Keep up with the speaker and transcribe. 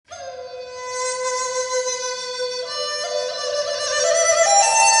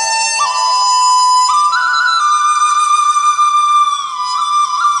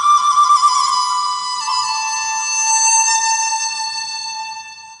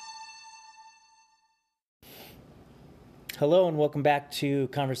Hello and welcome back to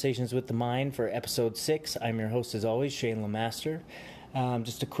Conversations with the Mind for episode 6. I'm your host as always, Shane Lemaster.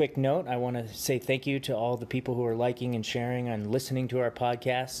 Just a quick note, I want to say thank you to all the people who are liking and sharing and listening to our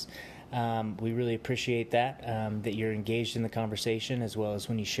podcasts. We really appreciate that you're engaged in the conversation, as well as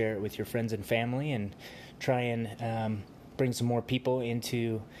when you share it with your friends and family and try and bring some more people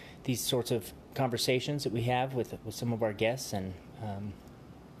into these sorts of conversations that we have with some of our guests, and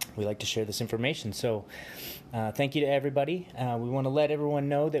we like to share this information. So thank you to everybody. We want to let everyone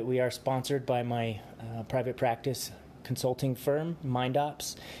know that we are sponsored by my private practice consulting firm,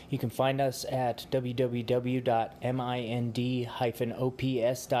 MindOps. You can find us at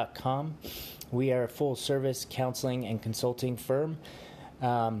www.mind-ops.com. We are a full-service counseling and consulting firm,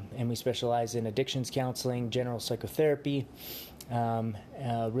 and we specialize in addictions counseling, general psychotherapy,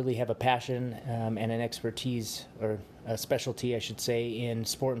 really have a passion and an expertise, or a specialty, I should say, in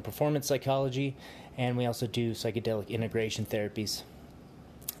sport and performance psychology, and we also do psychedelic integration therapies.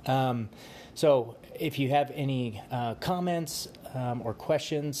 So if you have any comments or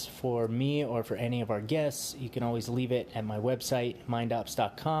questions for me or for any of our guests, you can always leave it at my website,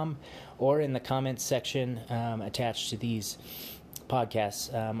 mindops.com, or in the comments section attached to these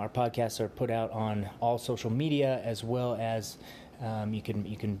podcasts. Our podcasts are put out on all social media, as well as you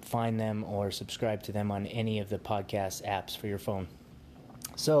can find them or subscribe to them on any of the podcast apps for your phone.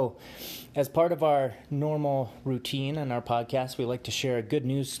 So, as part of our normal routine on our podcast, we like to share a good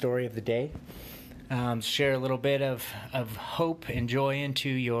news story of the day. Share a little bit of hope and joy into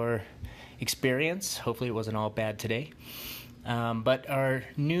your experience. Hopefully it wasn't all bad today. But our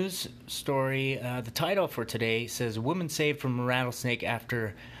news story, the title for today says, "Woman saved from a rattlesnake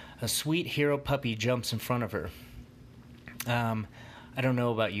after a sweet hero puppy jumps in front of her." I don't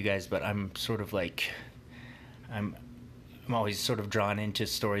know about you guys, but I'm sort of like, I'm always sort of drawn into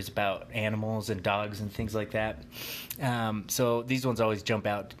stories about animals and dogs and things like that. So these ones always jump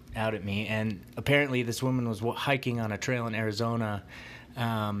out at me. And apparently this woman was hiking on a trail in Arizona,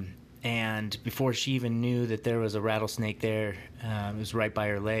 and before she even knew that there was a rattlesnake there, it was right by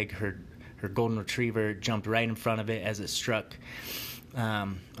her leg, her golden retriever jumped right in front of it as it struck.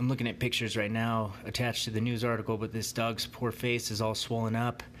 I'm looking at pictures right now attached to the news article, but this dog's poor face is all swollen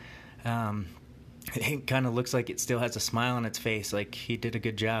up. It kind of looks like it still has a smile on its face, like he did a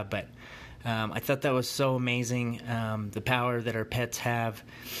good job. But I thought that was so amazing, the power that our pets have,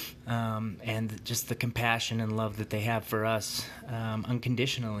 and just the compassion and love that they have for us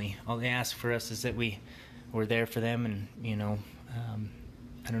unconditionally. All they ask for us is that we're there for them. And,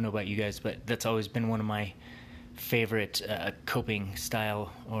 I don't know about you guys, but that's always been one of my favorite coping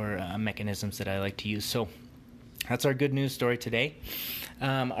style or mechanisms that I like to use. So that's our good news story today.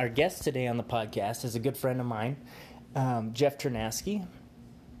 Our guest today on the podcast is a good friend of mine, Jeff Ternasky,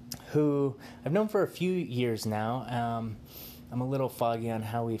 who I've known for a few years now. I'm a little foggy on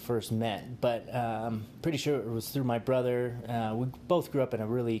how we first met, but pretty sure it was through my brother. We both grew up in a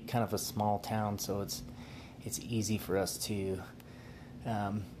really kind of a small town, so it's easy for us to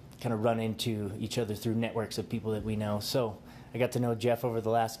kind of run into each other through networks of people that we know. So I got to know Jeff over the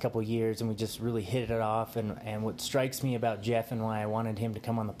last couple of years, and we just really hit it off. And what strikes me about Jeff and why I wanted him to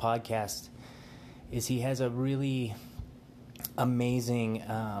come on the podcast is he has a really amazing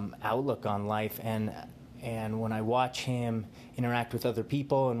outlook on life. And when I watch him interact with other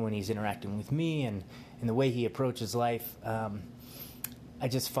people, and when he's interacting with me, and the way he approaches life, I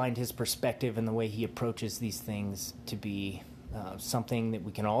just find his perspective and the way he approaches these things to be something that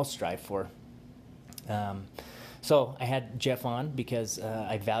we can all strive for. So I had Jeff on because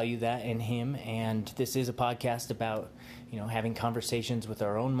I value that in him, and this is a podcast about, having conversations with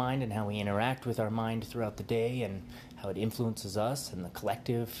our own mind and how we interact with our mind throughout the day and how it influences us and the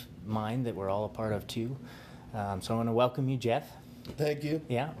collective mind that we're all a part of too. So I want to welcome you, Jeff. Thank you.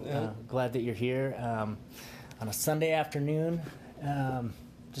 Yeah. Glad that you're here on a Sunday afternoon.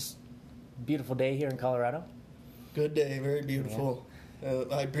 Just beautiful day here in Colorado. Good day, very beautiful. Yeah.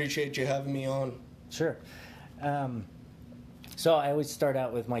 I appreciate you having me on. Sure. So I always start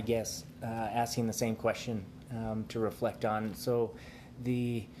out with my guests asking the same question to reflect on. So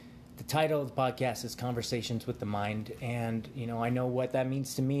the title of the podcast is Conversations with the Mind, and I know what that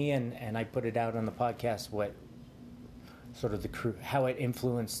means to me, and I put it out on the podcast, what sort of how it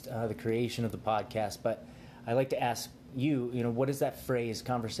influenced the creation of the podcast. But I like to ask you, what does that phrase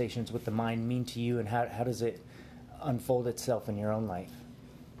Conversations with the Mind mean to you, and how does it unfold itself in your own life?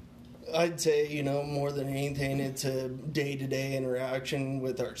 I'd say, more than anything, it's a day-to-day interaction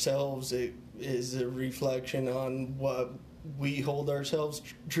with ourselves. It is a reflection on what we hold ourselves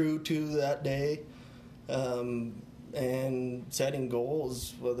true to that day, and setting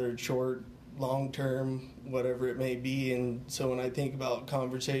goals, whether it's short, long term, whatever it may be. And so when I think about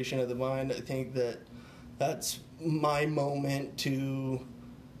conversation of the mind, I think that that's my moment to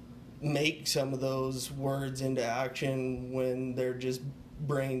make some of those words into action when they're just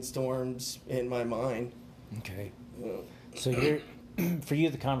brainstorms in my mind. Okay. So you're, for you,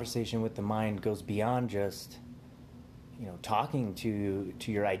 the conversation with the mind goes beyond just, talking to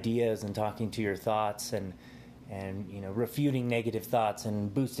your ideas and talking to your thoughts and refuting negative thoughts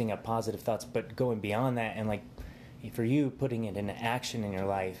and boosting up positive thoughts, but going beyond that and like for you putting it into action in your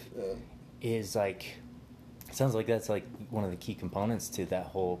life is like, sounds like that's like one of the key components to that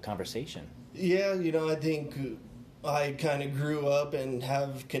whole conversation. Yeah, I think I kind of grew up and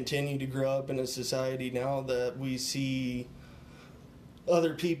have continued to grow up in a society now that we see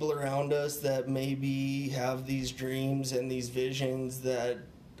other people around us that maybe have these dreams and these visions that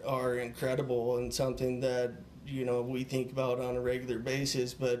are incredible and something that we think about on a regular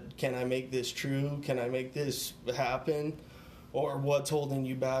basis, but can I make this true? Can I make this happen? Or what's holding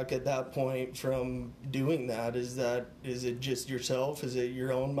you back at that point from doing that? Is it just yourself? Is it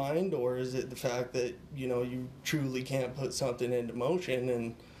your own mind? Or is it the fact that, you truly can't put something into motion?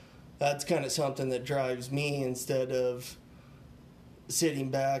 And that's kind of something that drives me instead of sitting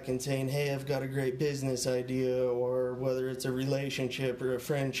back and saying, hey, I've got a great business idea, or whether it's a relationship or a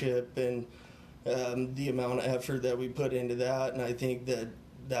friendship, and the amount of effort that we put into that. And I think that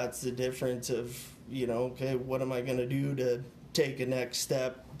that's the difference of, okay, what am I going to do to take a next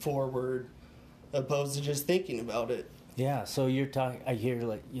step forward opposed to just thinking about it. Yeah, so I hear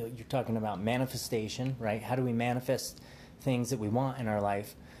like you're talking about manifestation, right? How do we manifest things that we want in our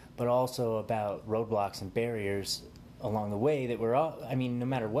life, but also about roadblocks and barriers along the way that we're all, no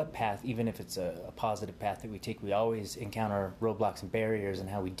matter what path, even if it's a positive path that we take, we always encounter roadblocks and barriers, and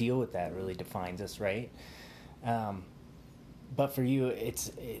how we deal with that really defines us, right? But for you,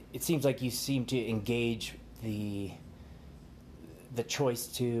 it seems like you seem to engage the choice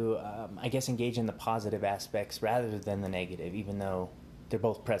to, engage in the positive aspects rather than the negative, even though they're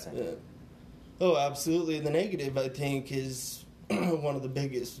both present. Yeah. Oh, absolutely. The negative, I think, is one of the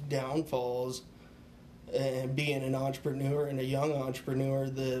biggest downfalls. And being an entrepreneur and a young entrepreneur,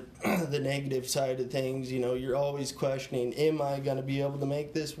 the negative side of things, you're always questioning, am I going to be able to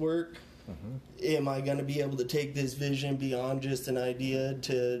make this work? Mm-hmm. Am I going to be able to take this vision beyond just an idea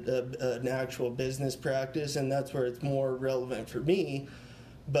to an actual business practice? And that's where it's more relevant for me.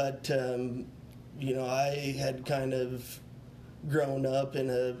 But, I had kind of grown up in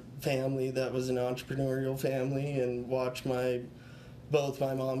a family that was an entrepreneurial family and watched both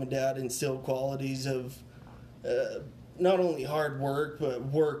my mom and dad instill qualities of not only hard work, but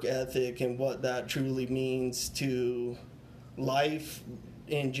work ethic and what that truly means to life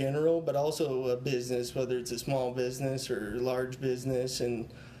in general, but also a business, whether it's a small business or a large business. And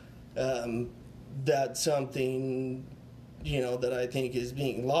that's something, that I think is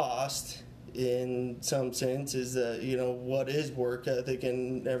being lost in some sense, is that, what is work ethic,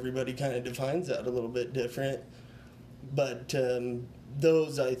 and everybody kind of defines that a little bit different. But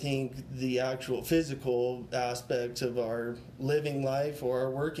those, I think, the actual physical aspects of our living life or our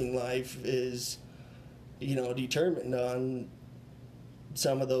working life is, determined on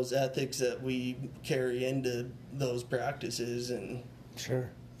some of those ethics that we carry into those practices. And sure.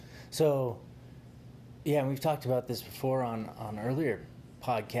 So, yeah, we've talked about this before on earlier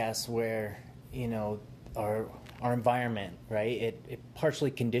podcasts where, our environment, right, it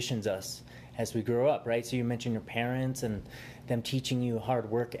partially conditions us as we grow up, right? So you mentioned your parents and them teaching you hard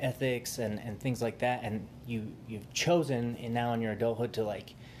work ethics and things like that, and you've chosen now in your adulthood to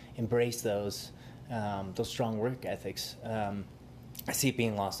like embrace those strong work ethics. I see it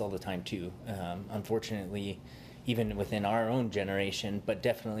being lost all the time too, unfortunately, even within our own generation, but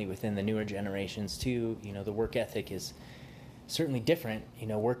definitely within the newer generations too. The work ethic is certainly different.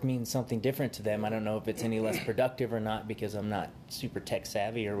 Work means something different to them. I don't know if it's any less productive or not, because I'm not super tech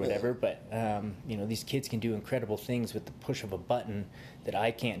savvy or whatever, but these kids can do incredible things with the push of a button that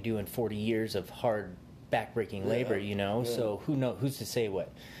I can't do in 40 years of hard backbreaking labor, so who's to say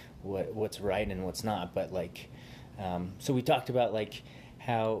what's right and what's not. But so we talked about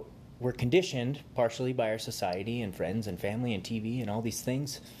how we're conditioned partially by our society and friends and family and TV and all these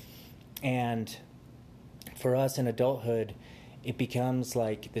things, and for us in adulthood, it becomes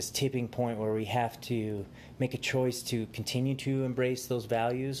like this tipping point where we have to make a choice to continue to embrace those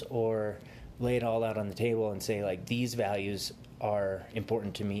values or lay it all out on the table and say, these values are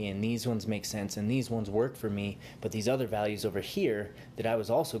important to me and these ones make sense and these ones work for me, but these other values over here that I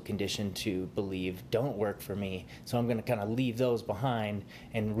was also conditioned to believe don't work for me, so I'm going to kind of leave those behind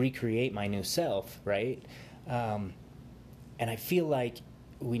and recreate my new self, right? And I feel like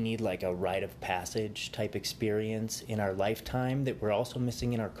we need like a rite of passage type experience in our lifetime that we're also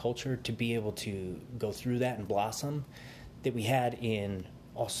missing in our culture to be able to go through that and blossom that we had in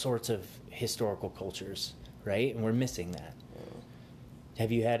all sorts of historical cultures, right? And we're missing that.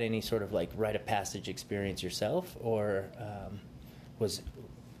 Have you had any sort of like rite of passage experience yourself, or was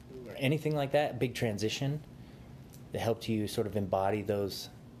anything like that, a big transition that helped you sort of embody those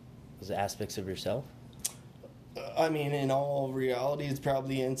aspects of yourself? I mean, in all reality, it's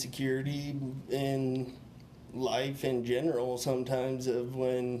probably insecurity in life in general sometimes, of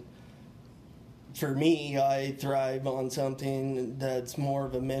when, for me, I thrive on something that's more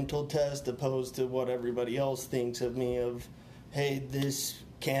of a mental test opposed to what everybody else thinks of me, of, hey,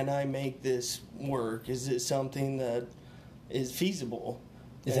 can I make this work? Is this something that is feasible?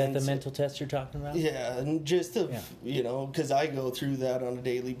 Is that the mental test you're talking about? Yeah, and just because I go through that on a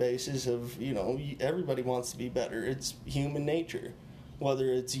daily basis of, everybody wants to be better. It's human nature.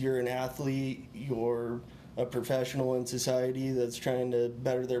 Whether it's you're an athlete, you're a professional in society that's trying to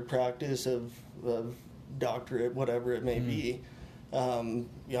better their practice of doctorate, whatever it may be.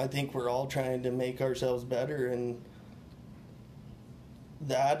 I think we're all trying to make ourselves better, and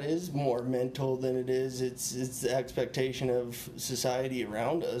that is more mental than it is. It's the expectation of society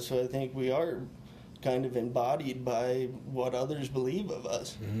around us. So I think we are kind of embodied by what others believe of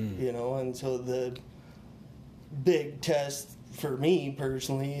us, and so the big test for me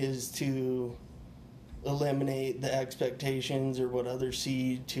personally is to eliminate the expectations or what others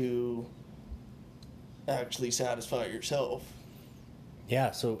see to actually satisfy yourself.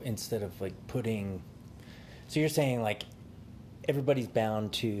 Yeah, so instead of like so you're saying like everybody's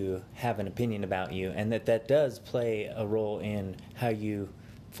bound to have an opinion about you, and that does play a role in how you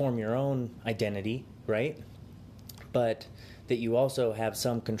form your own identity, right? But that you also have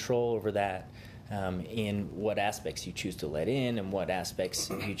some control over that in what aspects you choose to let in and what aspects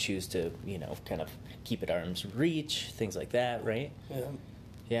you choose to, kind of keep at arm's reach, things like that, right? Yeah.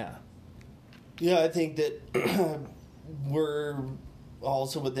 Yeah. Yeah, I think that we're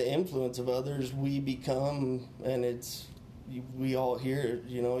also, with the influence of others, we become, and we all hear,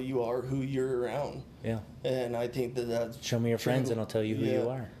 you are who you're around. Yeah. And I think that's show me your true. Friends and I'll tell you who you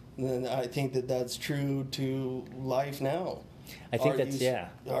are. And I think that's true to life now. I think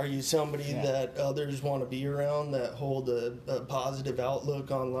Are you somebody that others want to be around, that hold a positive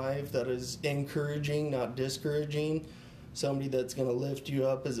outlook on life, that is encouraging, not discouraging, somebody that's going to lift you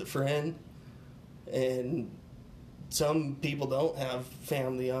up as a friend? And some people don't have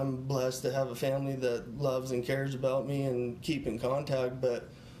family. I'm blessed to have a family that loves and cares about me and keep in contact. But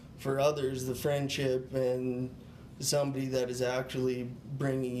for others, the friendship and somebody that is actually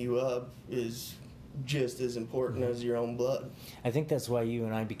bringing you up is just as important as your own blood. I think that's why you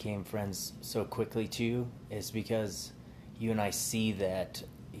and I became friends so quickly too, is because you and I see that,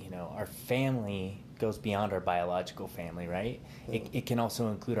 our family goes beyond our biological family, right? It can also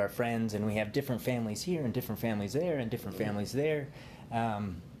include our friends, and we have different families here and different families there and different families there.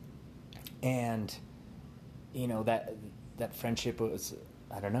 And, that friendship was,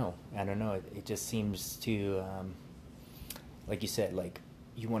 I don't know. It just seems to, like you said, like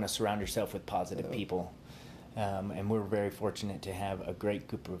you want to surround yourself with positive people. And we're very fortunate to have a great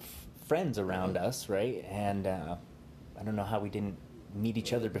group of friends around us, right? And I don't know how we didn't meet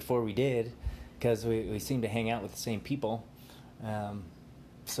each other before we did, because we seem to hang out with the same people.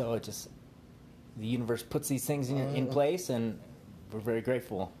 So it just, the universe puts these things in place, and we're very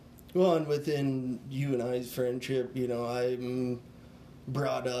grateful. Well, and within you and I's friendship, I'm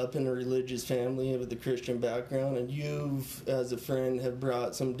brought up in a religious family with a Christian background, and you've, as a friend, have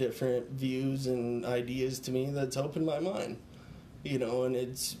brought some different views and ideas to me that's opened my mind. And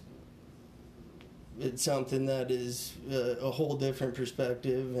it's something that is a whole different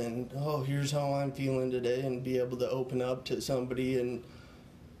perspective, and here's how I'm feeling today, and be able to open up to somebody, and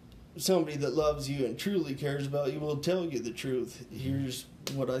somebody that loves you and truly cares about you will tell you the truth. Here's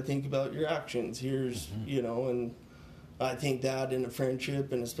what I think about your actions. Here's and I think that in a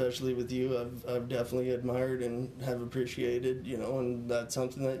friendship, and especially with you, I've definitely admired and have appreciated, and that's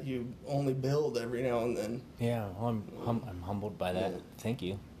something that you only build every now and then. Yeah, well, I'm humbled by that. Thank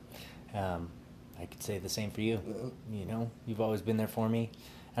you. I could say the same for you. Yeah. You've always been there for me,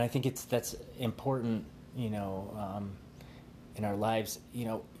 and I think that's important. In our lives.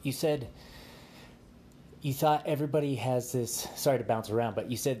 You said you thought everybody has this. Sorry to bounce around,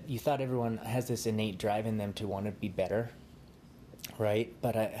 but you said you thought everyone has this innate drive in them to want to be better, right?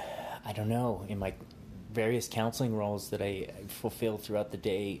 But I don't know. In my various counseling roles that I fulfill throughout the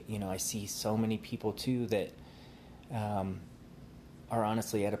day, I see so many people too that are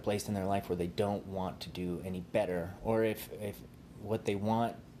honestly at a place in their life where they don't want to do any better, or if what they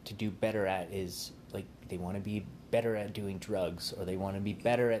want to do better at is, like, they want to be better at doing drugs, or they want to be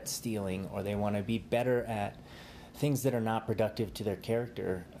better at stealing, or they want to be better at things that are not productive to their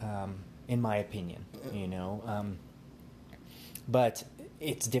character, in my opinion, you know. But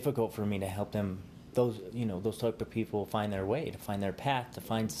it's difficult for me to help them, those type of people, find their way, to find their path, to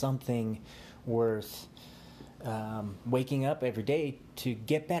find something worth waking up every day to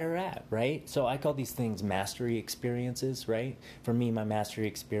get better at, right? So I call these things mastery experiences, right? For me, my mastery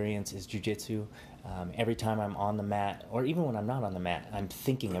experience is jiu-jitsu. Every time I'm on the mat, or even when I'm not on the mat, I'm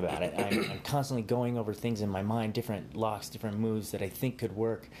thinking about it. I'm constantly going over things in my mind, different locks, different moves that I think could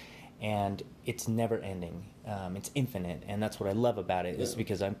work, and it's never ending. It's infinite, and that's what I love about it, is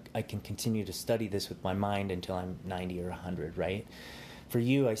because I can continue to study this with my mind until I'm 90 or 100, right? For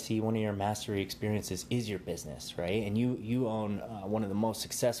you, I see one of your mastery experiences is your business, right? And you own one of the most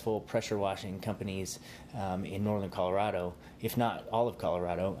successful pressure washing companies in northern Colorado, if not all of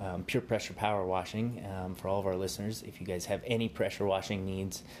Colorado. Pure Pressure Power Washing, for all of our listeners. If you guys have any pressure washing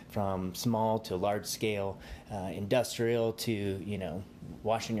needs, from small to large scale, industrial to, you know,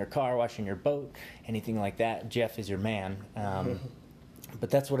 washing your car, washing your boat, anything like that, Jeff is your man. But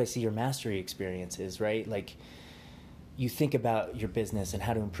that's what I see your mastery experience is, right? Like, you think about your business and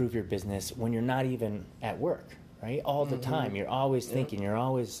how to improve your business when you're not even at work, right? All the time. You're always thinking, you're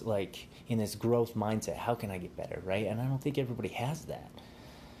always like in this growth mindset. How can I get better, right? And I don't think everybody has that.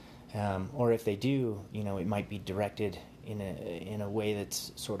 Or if they do, you know, it might be directed in a way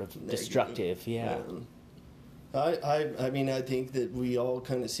that's sort of destructive. Yeah. I mean, I think that we all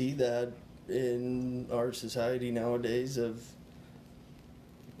kind of see that in our society nowadays, of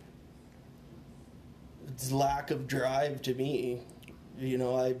it's lack of drive to me. You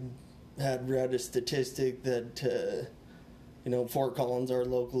know, I had read a statistic that, you know, Fort Collins, our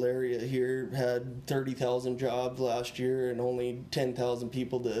local area here, had 30,000 jobs last year and only 10,000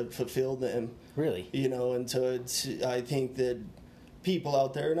 people to fulfill them. Really? You know, and so I think that people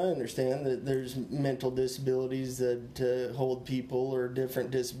out there, and I understand that there's mental disabilities that hold people, or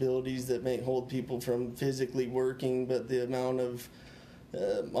different disabilities that may hold people from physically working, but the amount of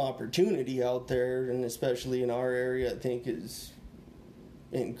opportunity out there, and especially in our area, I think is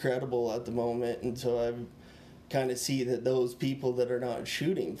incredible at the moment. And so I kind of see that those people that are not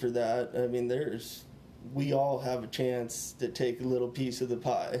shooting for that, I mean, we all have a chance to take a little piece of the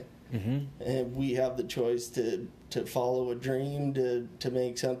pie. And we have the choice to follow a dream, to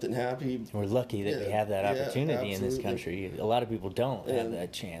make something happy. We're lucky that we have that opportunity in this country. A lot of people don't have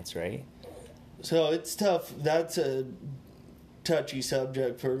that chance, right? So it's tough. That's a touchy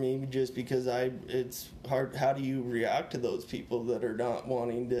subject for me, just because it's hard. How do you react to those people that are not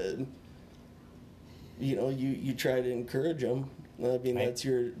wanting to, you know, you try to encourage them. I mean, right. That's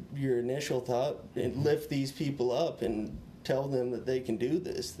your initial thought, and lift these people up and tell them that they can do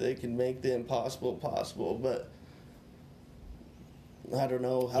this. They can make the impossible possible, but I don't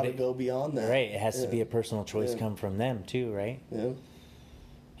know how to go beyond that. Right, it has to be a personal choice come from them too, right? Yeah.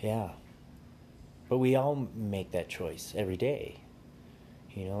 Yeah. But we all make that choice every day.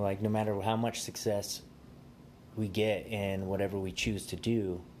 You know, like, no matter how much success we get in whatever we choose to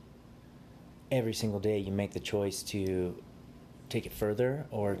do, every single day you make the choice to take it further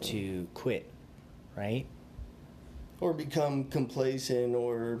or to quit, right? Or become complacent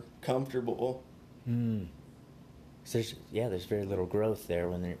or comfortable. So there's very little growth there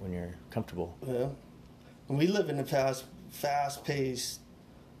when you're comfortable. Yeah. And we live in a fast-paced,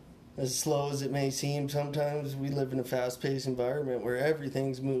 as slow as it may seem sometimes, we live in a fast-paced environment where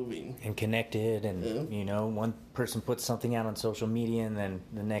everything's moving. And connected, and, you know, one person puts something out on social media, and then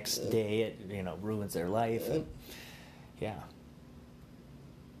the next day it, you know, ruins their life. Yeah.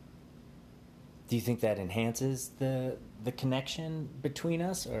 Do you think that enhances the connection between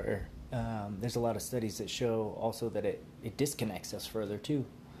us, or there's a lot of studies that show also that it disconnects us further too?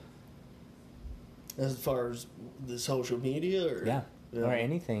 As far as the social media, or or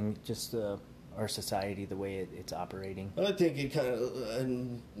anything, just our society, the way it's operating. I think it kind of,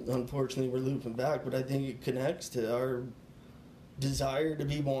 and unfortunately we're looping back, but I think it connects to our desire to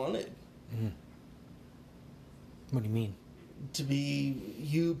be wanted. What do you mean? To be,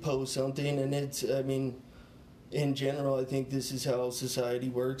 you post something, and it's, I mean, in general, I think this is how society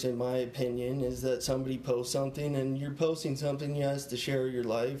works, in my opinion, is that somebody posts something, and you're posting something, yes, to share your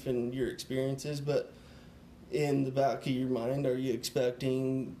life and your experiences, but in the back of your mind, are you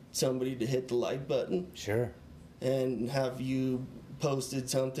expecting somebody to hit the like button? Sure. And have you posted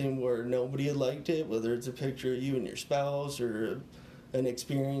something where nobody had liked it, whether it's a picture of you and your spouse, or an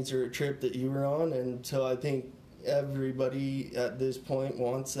experience or a trip that you were on? And so I think everybody at this point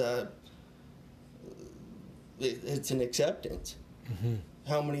wants that. It's an acceptance. Mm-hmm.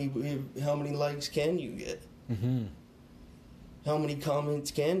 How many likes can you get? Mm-hmm. How many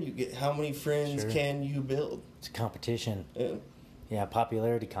comments can you get? How many friends can you build? It's a competition. Yeah. Yeah,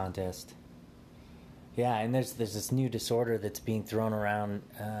 popularity contest. Yeah, and there's this new disorder that's being thrown around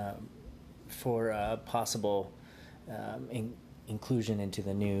for possible inclusion into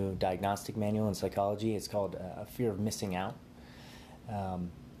the new diagnostic manual in psychology. It's called fear of missing out,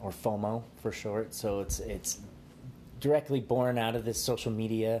 or FOMO for short. So it's directly born out of this social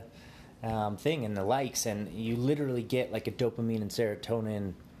media thing and the likes, and you literally get like a dopamine and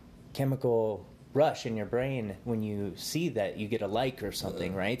serotonin chemical rush in your brain when you see that you get a like or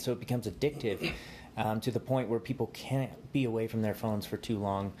something, right? So it becomes addictive. To the point where people can't be away from their phones for too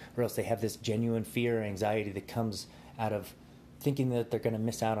long, or else they have this genuine fear or anxiety that comes out of thinking that they're going to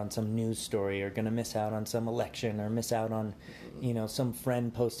miss out on some news story, or going to miss out on some election, or miss out on, some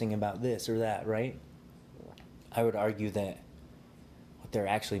friend posting about this or that, right? I would argue that what they're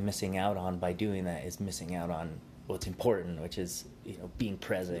actually missing out on by doing that is missing out on what's important, which is being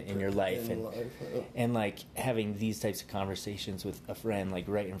present in your life, and like having these types of conversations with a friend like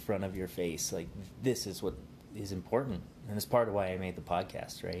right in front of your face. Like, this is what is important, and it's part of why I made the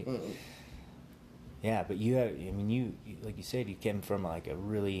podcast, right? Mm-hmm. Yeah, but you like you said, you came from like a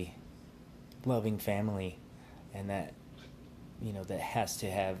really loving family, and that that has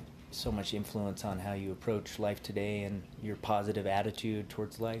to have so much influence on how you approach life today and your positive attitude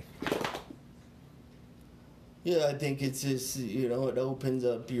towards life. Yeah, I think it's just, it opens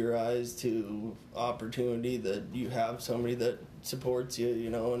up your eyes to opportunity that you have somebody that supports you,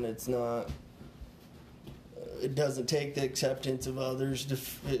 and it's not, it doesn't take the acceptance of others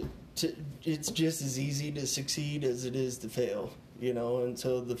it's just as easy to succeed as it is to fail, and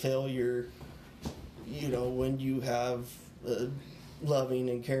so the failure, when you have a loving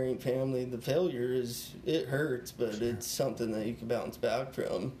and caring family, the failure it hurts, but it's something that you can bounce back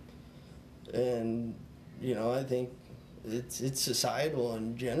from. And I think it's societal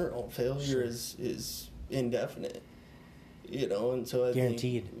in general. Failure is indefinite, and so I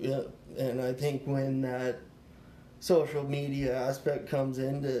guaranteed. Yeah, and I think when that social media aspect comes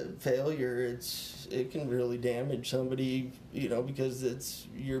into failure, it can really damage somebody, because it's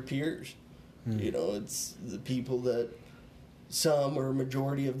your peers. It's the people that some or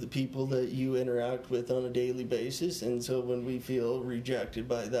majority of the people that you interact with on a daily basis, and so when we feel rejected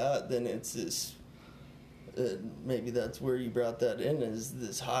by that, then it's this. Maybe that's where you brought that in, is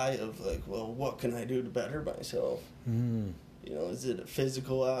this high of like, well, what can I do to better myself? Is it a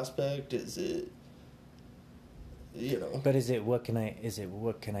physical aspect? Is it, But is it what can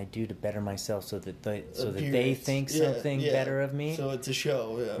I do to better myself so that they think something better of me? So it's a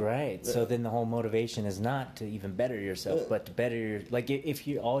show, right? Yeah. So then the whole motivation is not to even better yourself, but to better if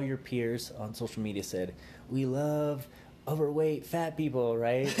all your peers on social media said, we love overweight fat people,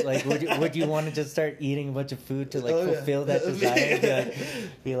 right? Like, would you want to just start eating a bunch of food to fulfill that desire?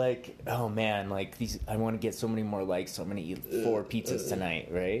 Be like, oh man, like I want to get so many more likes, so I'm gonna eat 4 pizzas tonight,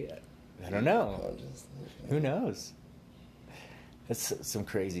 right? I don't know. Who knows? That's some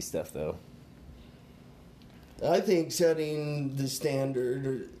crazy stuff, though. I think setting the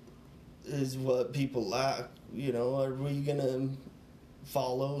standard is what people lack. Are we gonna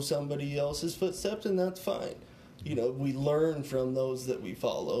follow somebody else's footsteps? And that's fine. We learn from those that we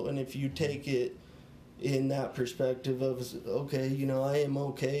follow, and if you take it in that perspective of, okay, I am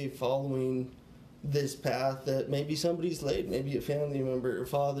okay following this path that maybe somebody's laid, maybe a family member, a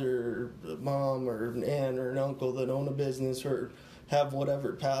father, or a mom, or an aunt, or an uncle that own a business, or have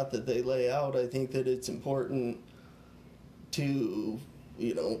whatever path that they lay out. I think that it's important to,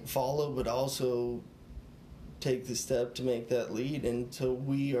 follow, but also take the step to make that lead, and so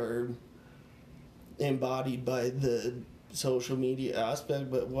we are embodied by the social media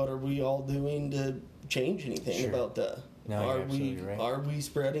aspect, but what are we all doing to change anything about that? No, are we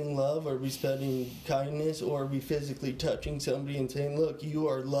spreading love? Are we spreading kindness? Or are we physically touching somebody and saying, look, you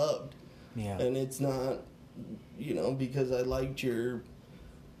are loved? Yeah. And it's not, because I liked your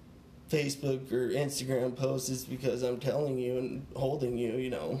Facebook or Instagram post, it's because I'm telling you and holding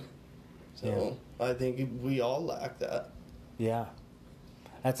you, So I think we all lack that. Yeah.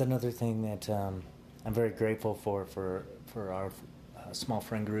 That's another thing that I'm very grateful for our small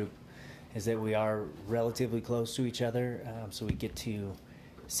friend group, is that we are relatively close to each other, so we get to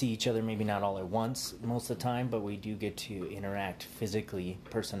see each other, maybe not all at once most of the time, but we do get to interact physically,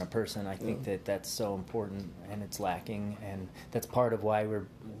 person to person. I think that's so important, and it's lacking, and that's part of why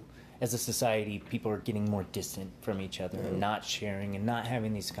as a society, people are getting more distant from each other and not sharing and not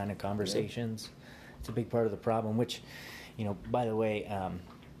having these kind of conversations. It's a big part of the problem, which, by the way,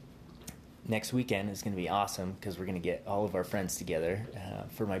 next weekend is going to be awesome because we're going to get all of our friends together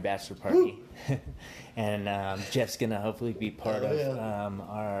for my bachelor party. And Jeff's going to hopefully be part of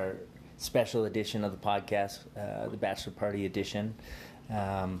our special edition of the podcast, the bachelor party edition,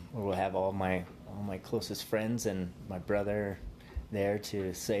 where we'll have all my closest friends and my brother there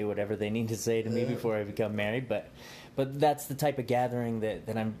to say whatever they need to say to me before I become married. But that's the type of gathering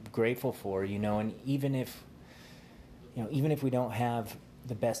that I'm grateful for, and even if we don't have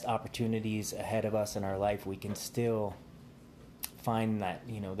the best opportunities ahead of us in our life, we can still find that,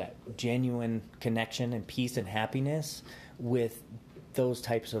 that genuine connection and peace and happiness with those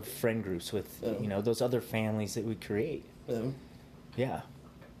types of friend groups, with, those other families that we create. Yeah.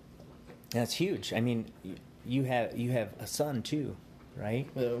 That's huge. I mean, you have a son too, right?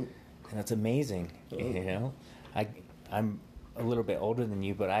 Yeah. And that's amazing. I'm a little bit older than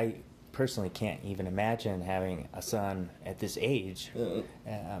you, but I personally can't even imagine having a son at this age.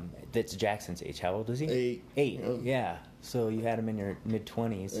 That's Jackson's age. How old is he? 8. Yeah. So you had him in your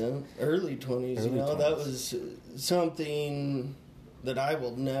mid-20s. Yeah, early 20s. 20s. That was something that I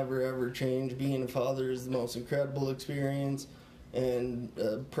will never, ever change. Being a father is the most incredible experience, and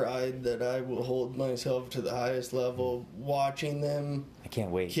pride that I will hold myself to the highest level. Watching them, I can't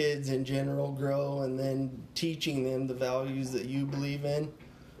wait. Kids in general grow, and then teaching them the values that you believe in.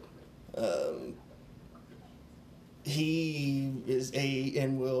 He is 8,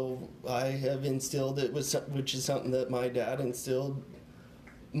 and I have instilled it, which is something that my dad instilled.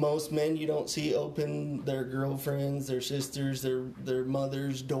 Most men you don't see open their girlfriends, their sisters, their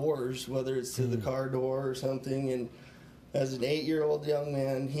mother's doors, whether it's to the car door or something. And as an 8-year-old young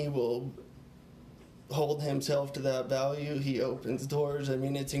man, he will hold himself to that value. He opens doors. I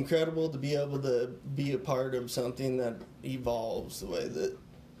mean, it's incredible to be able to be a part of something that evolves the way that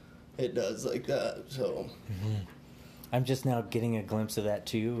it does like that. So I'm just now getting a glimpse of that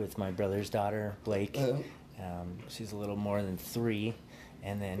too with my brother's daughter, Blake. She's a little more than 3.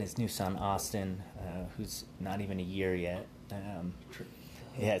 And then his new son, Austin, who's not even a year yet.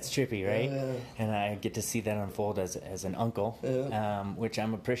 Yeah, it's trippy, right? And I get to see that unfold as an uncle, which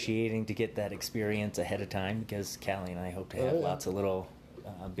I'm appreciating to get that experience ahead of time, because Callie and I hope to have lots of little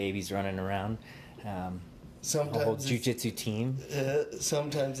babies running around. Sometimes a whole jiu-jitsu team.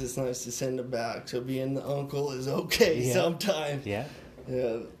 Sometimes it's nice to send them back, so being the uncle is okay sometimes. Yeah.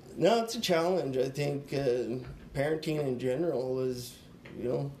 No, it's a challenge. I think parenting in general is,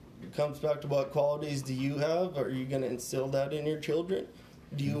 it comes back to what qualities do you have? Are you going to instill that in your children?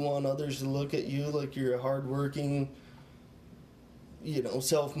 Do you want others to look at you like you're a hardworking,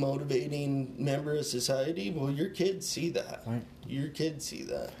 self-motivating member of society? Well, your kids see that. Right. Your kids see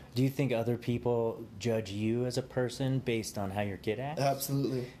that. Do you think other people judge you as a person based on how your kid acts?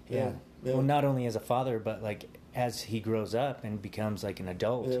 Absolutely. Yeah. Well, not only as a father, but like as he grows up and becomes like an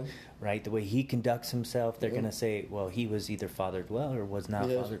adult, right? The way he conducts himself, they're going to say, well, he was either fathered well or was not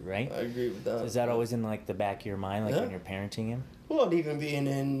fathered, right? I agree with that. Is that always in like the back of your mind, like when you're parenting him? Well, and even being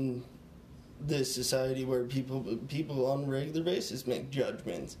in this society where people on a regular basis make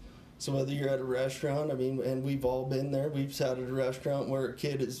judgments. So whether you're at a restaurant, and we've all been there. We've sat at a restaurant where a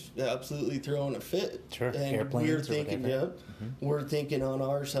kid is absolutely throwing a fit. Sure, and airplanes we're thinking, mm-hmm. we're thinking on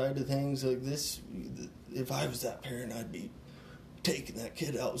our side of things like this. If I was that parent, I'd be taking that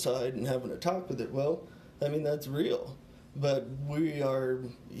kid outside and having a talk with it. Well, that's real. But we are,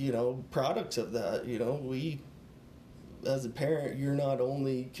 products of that. We, as a parent, you're not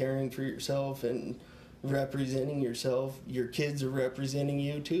only caring for yourself and representing yourself, your kids are representing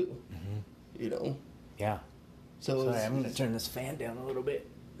you too. Mm-hmm. Yeah. So sorry, I'm going to turn this fan down a little bit.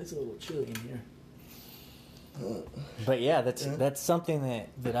 It's a little chilly in here. But yeah, that's something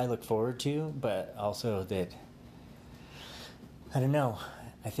that I look forward to, but also that, I don't know,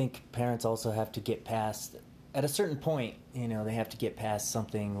 I think parents also have to get past, at a certain point, they have to get past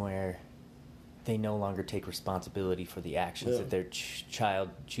something where they no longer take responsibility for the actions that their child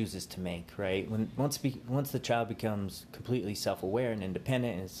chooses to make, right? Once the child becomes completely self-aware and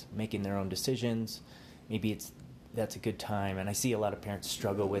independent and is making their own decisions, maybe that's a good time. And I see a lot of parents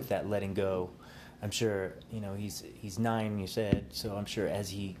struggle with that letting go. I'm sure, he's 9, you said, so I'm sure as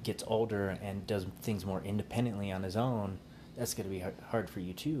he gets older and does things more independently on his own, that's going to be hard for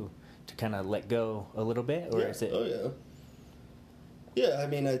you too, to kind of let go a little bit, or is it? Oh, yeah. Yeah, I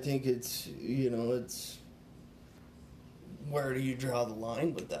think it's, it's where do you draw the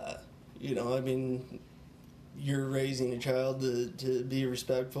line with that? You're raising a child to be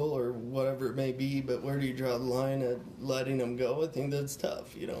respectful or whatever it may be, but where do you draw the line at letting them go? I think that's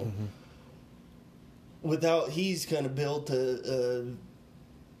tough, Mm-hmm. He's kind of built a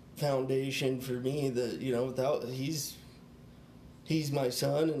foundation for me that, he's he's my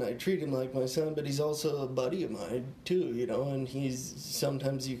son and I treat him like my son, but he's also a buddy of mine too, you know, and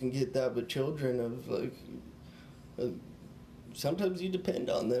sometimes you can get that with children of like, sometimes you depend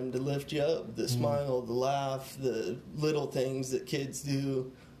on them to lift you up, the smile, the laugh, the little things that kids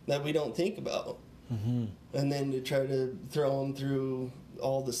do that we don't think about. And then to try to throw them through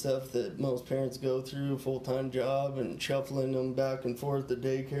all the stuff that most parents go through, full-time job and shuffling them back and forth to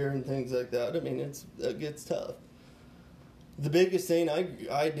daycare and things like that. I mean, it gets tough. The biggest thing,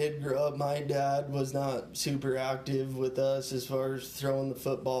 I did grow up, my dad was not super active with us as far as throwing the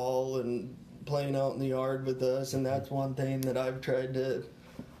football and playing out in the yard with us, and that's one thing that I've tried to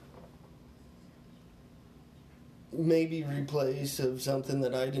maybe replace of something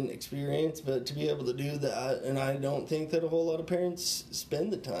that I didn't experience, but to be able to do that, and I don't think that a whole lot of parents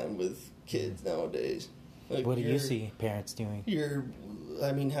spend the time with kids nowadays. Like, what do you see parents doing?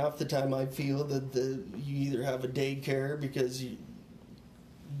 I mean, half the time I feel that you either have a daycare because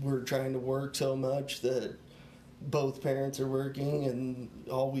we're trying to work so much that both parents are working and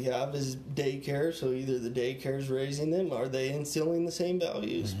all we have is daycare, so either the daycare's raising them, are they instilling the same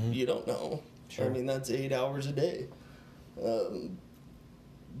values? You don't know. Sure. I mean, that's 8 hours a day.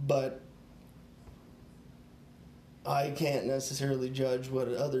 But I can't necessarily judge what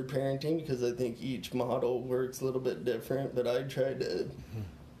other parenting, because I think each model works a little bit different, but I try to,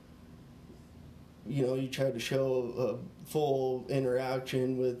 you try to show a full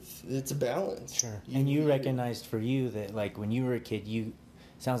interaction with, it's a balance. Sure. And you recognized for you that, like, when you were a kid,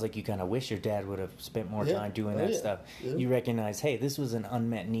 sounds like you kind of wish your dad would have spent more time doing that stuff. Yeah. You recognize, hey, this was an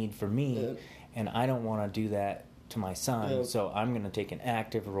unmet need for me, and I don't want to do that to my son, so I'm going to take an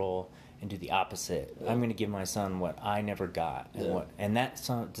active role and do the opposite. I'm going to give my son what I never got. And that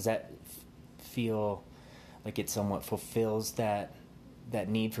does that feel like it somewhat fulfills that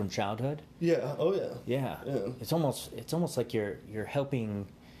need from childhood? Yeah. Oh yeah. Yeah. It's almost like you're helping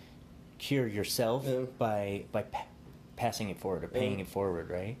cure yourself by passing it forward or paying it forward,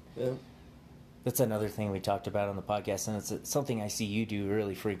 right? Yeah. That's another thing we talked about on the podcast, and it's something I see you do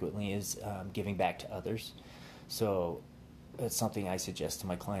really frequently is giving back to others. So it's something I suggest to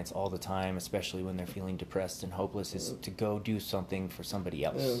my clients all the time, especially when they're feeling depressed and hopeless, is to go do something for somebody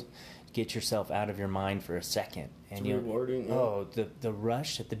else. Yeah. Get yourself out of your mind for a second. And it's rewarding. The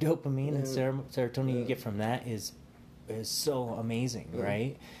rush at the dopamine and serotonin you get from that is so amazing,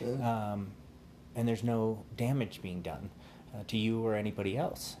 right? Yeah. And there's no damage being done to you or anybody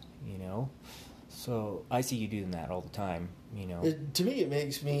else, So I see you doing that all the time, To me, it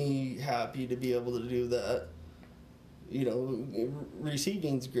makes me happy to be able to do that.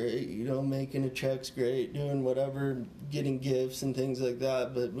 Receiving's great, making a check's great, doing whatever, getting gifts and things like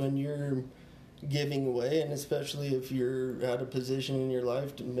that. But when you're giving away, and especially if you're at a position in your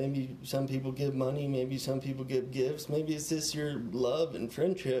life, maybe some people give money, maybe some people give gifts, maybe it's just your love and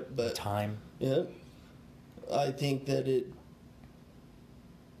friendship. But time. Yeah. I think that it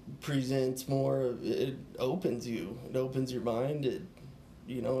presents more, it opens you, it opens your mind, it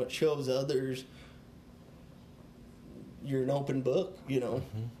shows others you're an open book,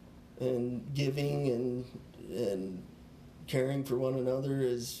 and giving and caring for one another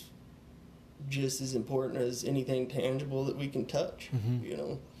is just as important as anything tangible that we can touch,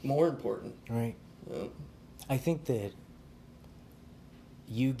 more important. Right. Yeah. I think that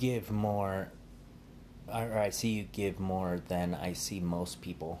you give more, or I see you give more than I see most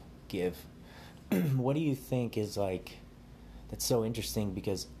people give. What do you think is that's so interesting,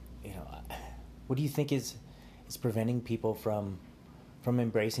 because, what do you think is preventing people from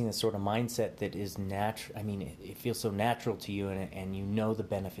embracing the sort of mindset that is natural? I mean, it feels so natural to you, and you know the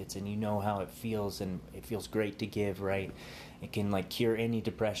benefits, and you know how it feels, and it feels great to give, right? It can cure any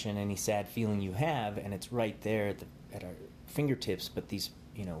depression, any sad feeling you have, and it's right there at our fingertips. But these,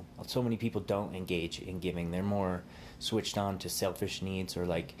 so many people don't engage in giving. They're more switched on to selfish needs, or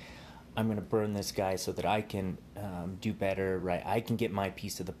I'm going to burn this guy so that I can do better, right? I can get my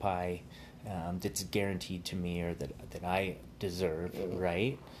piece of the pie that's guaranteed to me, or that I deserve,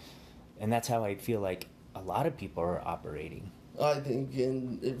 right? And that's how I feel like a lot of people are operating. I think,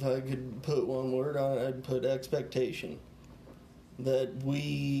 and if I could put one word on it, I'd put expectation. That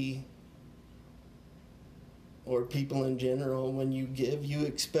we, or people in general, when you give, you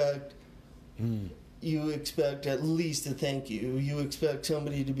expect at least a thank you. You expect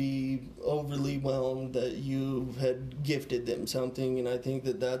somebody to be overly whelmed that you had gifted them something, and I think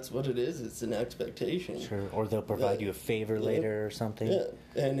that that's what it is. It's an expectation. Sure, or they'll provide you a favor later or something. Yeah,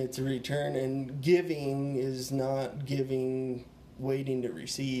 and it's a return, and giving is not giving waiting to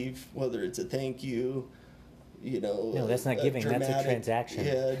receive, whether it's a thank you, No, that's not giving, that's a transaction.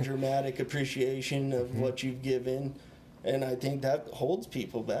 Yeah, dramatic appreciation of what you've given. And I think that holds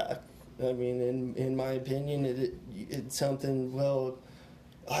people back. I mean, in my opinion, it's something, well,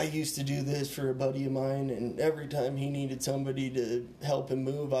 I used to do this for a buddy of mine, and every time he needed somebody to help him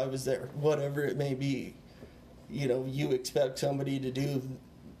move, I was there, whatever it may be. You know, you expect somebody to do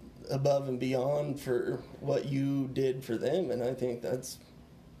above and beyond for what you did for them, and I think that's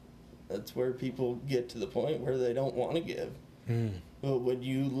where people get to the point where they don't want to give. But when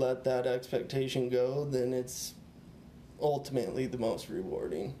you let that expectation go, then it's ultimately the most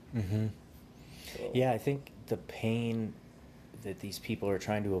rewarding. So. Yeah, I think the pain that these people are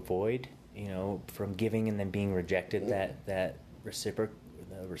trying to avoid, you know, from giving and then being rejected, that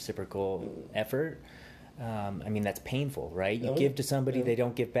reciprocal effort. I mean, that's painful, right? You give to somebody, they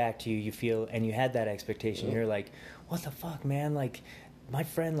don't give back to you. You feel, and you had that expectation. You're like, what the fuck, man? Like, my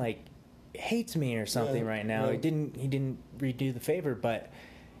friend like hates me or something right now. He didn't redo the favor, but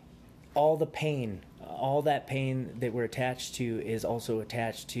all the pain, all that pain that we're attached to is also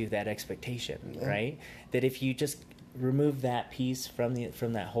attached to that expectation, right? That if you just remove that piece from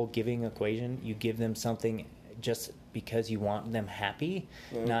that whole giving equation, you give them something just because you want them happy,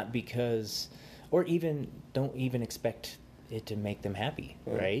 not because, or even don't even expect it to make them happy,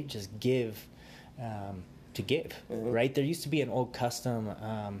 right? Just give to give, right? There used to be an old custom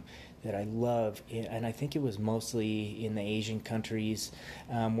that I love, and I think it was mostly in the Asian countries,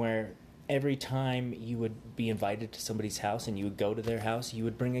 where every time you would be invited to somebody's house and you would go to their house, you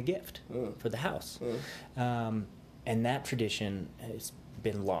would bring a gift for the house. And that tradition has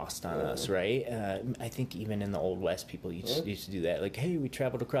been lost on us, right? I think even in the Old West, people used to do that. Like, hey, we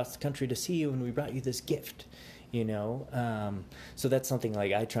traveled across the country to see you, and we brought you this gift, you know? So that's something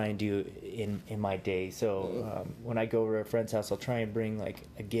like I try and do in my day. So when I go over to a friend's house, I'll try and bring like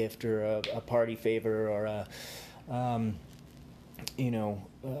a gift or a party favor or a,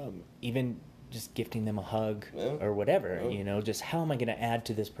 even just gifting them a hug or whatever, you know, just how am I going to add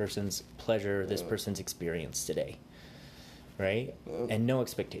to this person's pleasure, this person's experience today, right? And no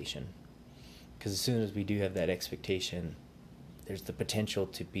expectation, because as soon as we do have that expectation, there's the potential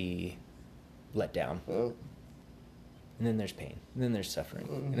to be let down. And then there's pain, and then there's suffering,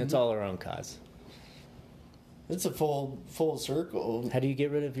 and it's all our own cause. It's a full circle. How do you get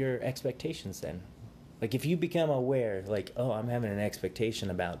rid of your expectations then? Like, if you become aware, like, oh, I'm having an expectation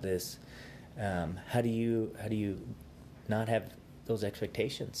about this, how do you not have those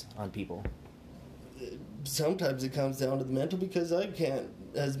expectations on people? Sometimes it comes down to the mental, because I can't,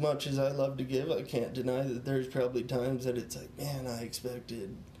 as much as I love to give, I can't deny that there's probably times that it's like, man, I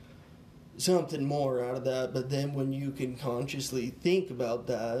expected something more out of that. But then when you can consciously think about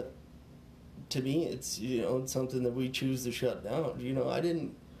that, to me, it's, you know, it's something that we choose to shut down. You know, I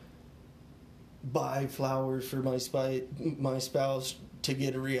didn't buy flowers for my spouse to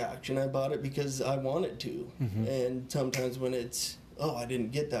get a reaction. I bought it because I wanted to. And sometimes when it's, oh, I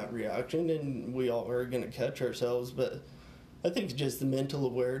didn't get that reaction, and we all are going to catch ourselves. But I think it's just the mental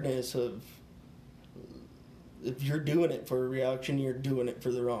awareness of, if you're doing it for a reaction, you're doing it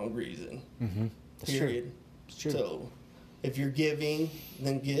for the wrong reason. That's period. True. It's true. So if you're giving,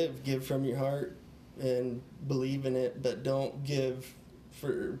 then give from your heart and believe in it, but don't give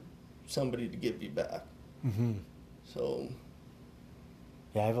for somebody to give you back. So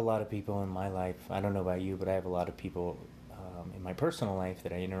yeah, I have a lot of people in my life, I don't know about you, but I have a lot of people in my personal life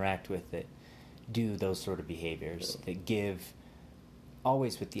that I interact with that do those sort of behaviors, that give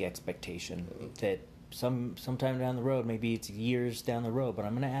always with the expectation that sometime down the road, maybe it's years down the road, but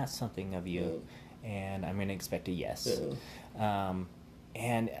I'm going to ask something of you, and I'm going to expect a yes.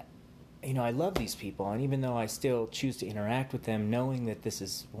 And you know, I love these people, and even though I still choose to interact with them, knowing that this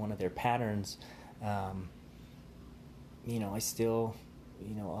is one of their patterns, you know, I still,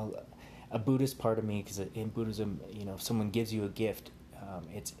 you know, a Buddhist part of me, because in Buddhism, you know, if someone gives you a gift,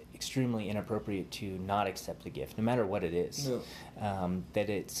 it's extremely inappropriate to not accept the gift, no matter what it is. That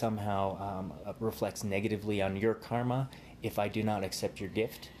it somehow reflects negatively on your karma if I do not accept your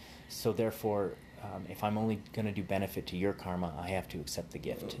gift. So therefore, if I'm only going to do benefit to your karma, I have to accept the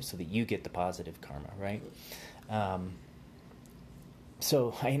gift so that you get the positive karma, right?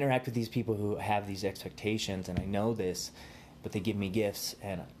 So I interact with these people who have these expectations, and I know this, but they give me gifts,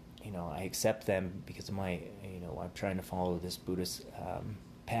 and you know, I accept them because of my, you know, I'm trying to follow this Buddhist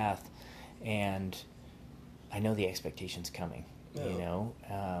path, and I know the expectation's coming, you know.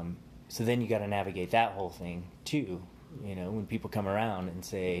 So then you got to navigate that whole thing too. You know, when people come around and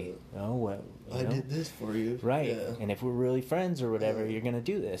say, "Oh, well, I did this for you," right? And if we're really friends or whatever, you're going to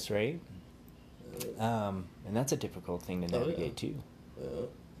do this, right? And that's a difficult thing to navigate too.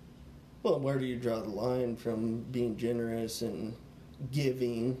 Well, where do you draw the line from being generous and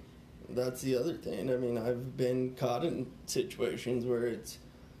giving That's the other thing. I mean, I've been caught in situations where it's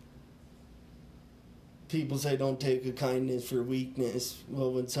people say don't take a kindness for weakness.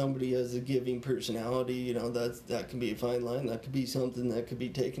 Well, when somebody has a giving personality, you know, that can be a fine line. That could be something that could be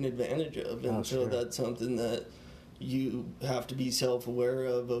taken advantage of, and so that's something that you have to be self-aware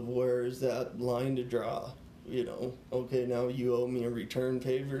of where is that line to draw. You know, okay, now you owe me a return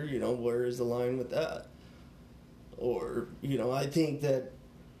favor. You know, where is the line with that? Or, you know, I think that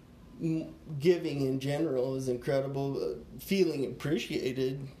giving in general is incredible. Feeling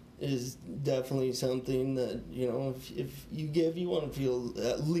appreciated is definitely something that, you know, if you give, you want to feel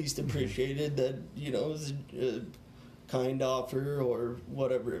at least appreciated, that, you know, is a kind offer or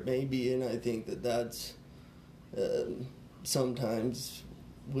whatever it may be. And I think that that's sometimes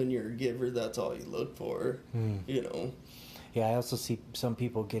when you're a giver, that's all you look for, you know. Yeah, I also see some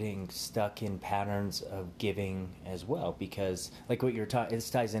people getting stuck in patterns of giving as well, because like what you're talking, this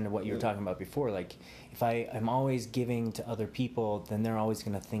ties into what you were talking about before. Like if I'm always giving to other people, then they're always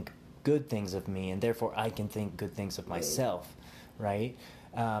going to think good things of me, and therefore I can think good things of myself, right?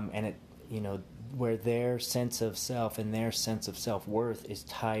 And it, you know, where their sense of self and their sense of self-worth is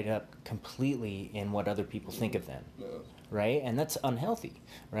tied up completely in what other people think of them, right? And that's unhealthy,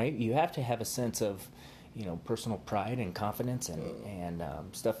 right? You have to have a sense of, you know, personal pride and confidence and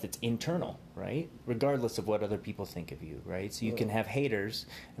stuff that's internal, right? Regardless of what other people think of you, right? So you can have haters,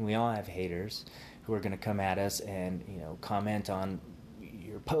 and we all have haters who are going to come at us and, you know, comment on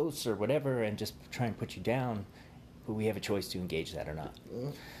your posts or whatever and just try and put you down, but we have a choice to engage that or not.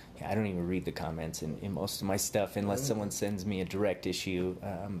 Yeah, I don't even read the comments in most of my stuff unless someone sends me a direct issue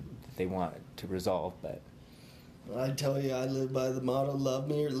that they want to resolve. But I tell you, I live by the motto, love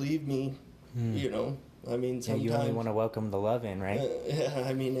me or leave me, you know. I mean, sometimes... Yeah, you only want to welcome the love in, right? Yeah,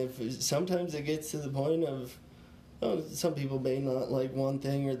 I mean, if sometimes it gets to the point of, oh, some people may not like one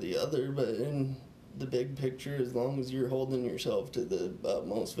thing or the other, but in the big picture, as long as you're holding yourself to the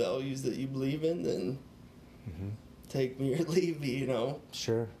utmost values that you believe in, then take me or leave me, you know?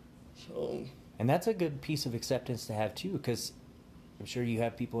 Sure. So... And that's a good piece of acceptance to have, too, because I'm sure you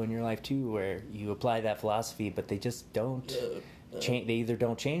have people in your life, too, where you apply that philosophy, but they just don't... Change, they either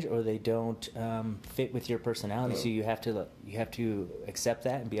don't change or they don't fit with your personality. So you have to accept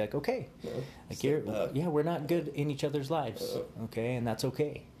that and be like, okay, like we're not good in each other's lives, okay, and that's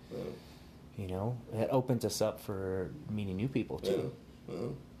okay. You know, that opens us up for meeting new people too.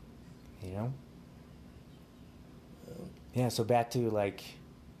 You know, yeah. So back to like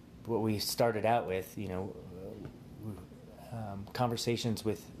what we started out with, you know, conversations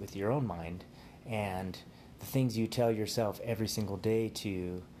with your own mind and the things you tell yourself every single day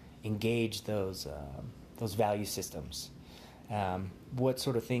to engage those value systems. What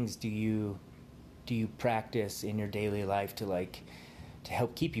sort of things do you practice in your daily life to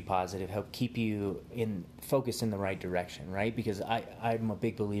help keep you positive, help keep you focused in the right direction, right? Because I'm a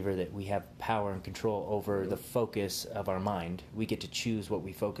big believer that we have power and control over the focus of our mind. We get to choose what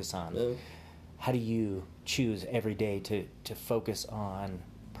we focus on. How do you choose every day to focus on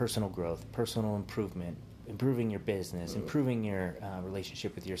personal growth, personal improvement, improving your business, improving your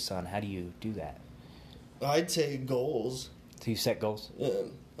relationship with your son? How do you do that? I'd say goals. So you set goals? Yeah,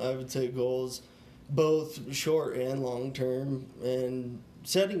 I would say goals, both short and long term. And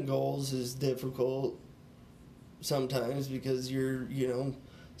setting goals is difficult sometimes because you're, you know,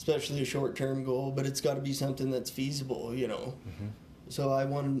 especially a short term goal, but it's got to be something that's feasible, you know. So I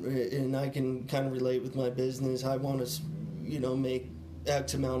want, and I can kind of relate with my business. I want to, you know, make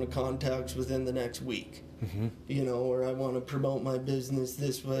X amount of contacts within the next week. You know, or I want to promote my business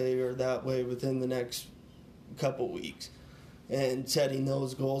this way or that way within the next couple weeks. And setting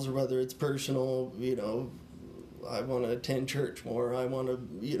those goals, or whether it's personal, you know, I want to attend church more, I want to,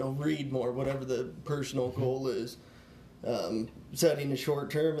 you know, read more, whatever the personal goal is. Setting a short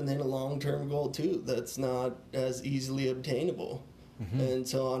term and then a long term goal too, that's not as easily obtainable. And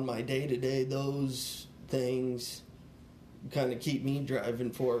so on my day to day, those things kind of keep me driving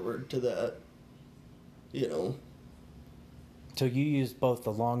forward to that. You know. So you use both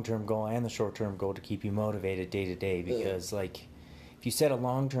the long-term goal and the short-term goal to keep you motivated day to day, because like if you set a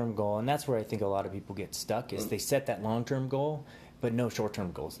long-term goal, and that's where I think a lot of people get stuck, is they set that long-term goal but no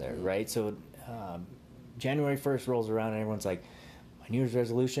short-term goals there, right? So January 1st rolls around and everyone's like, my New Year's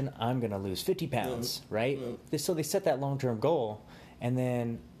resolution, I'm going to lose 50 pounds, right? So they set that long-term goal and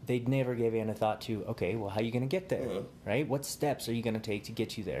then they never gave any thought to, okay, well, how are you going to get there, Yeah. right? What steps are you going to take to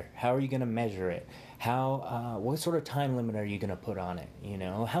get you there? How are you going to measure it? How, what sort of time limit are you going to put on it? You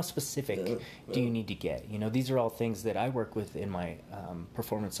know, how specific do you need to get? You know, these are all things that I work with in my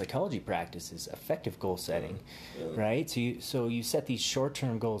performance psychology practices, effective goal setting, right? So you set these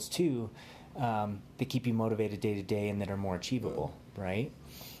short-term goals too, that keep you motivated day to day and that are more achievable, right?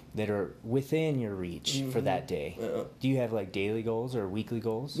 That are within your reach for that day. Yeah. Do you have like daily goals or weekly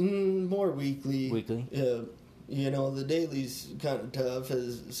goals? More weekly. Weekly? Yeah. You know, the daily's kind of tough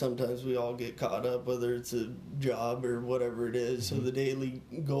as sometimes we all get caught up, whether it's a job or whatever it is. So the daily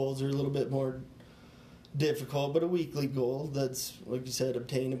goals are a little bit more difficult, but a weekly goal that's, like you said,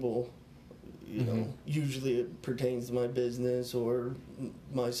 obtainable. You know, usually it pertains to my business or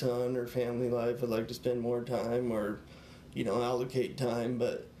my son or family life. I'd like to spend more time or, you know, allocate time,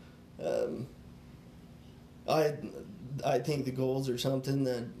 but I think the goals are something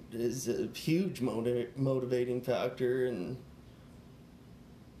that is a huge motivating factor and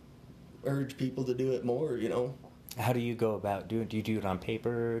urge people to do it more, you know. How do you go about doing it? Do you do it on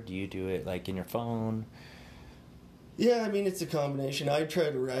paper? Do you do it like in your phone? Yeah, I mean, it's a combination. I try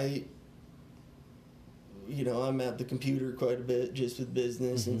to write. You know, I'm at the computer quite a bit just with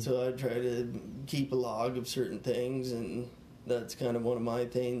business, and so I try to keep a log of certain things, and that's kind of one of my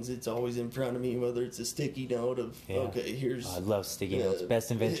things. It's always in front of me, whether it's a sticky note of, okay, here's... Oh, I love sticky notes.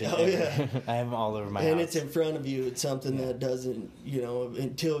 Best invention oh, ever. Yeah. I have them all over my and house. it's in front of you. It's something that doesn't, you know,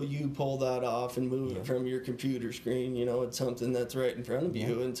 until you pull that off and move it from your computer screen, you know, it's something that's right in front of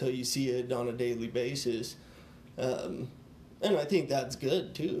you until you see it on a daily basis. And I think that's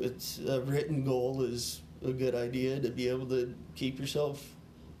good, too. It's a written goal is a good idea to be able to keep yourself,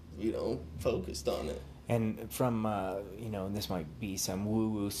 you know, focused on it. And from, you know, this might be some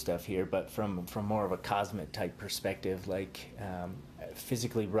woo-woo stuff here, but from more of a cosmic type perspective, like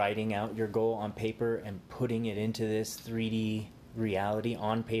physically writing out your goal on paper and putting it into this 3D reality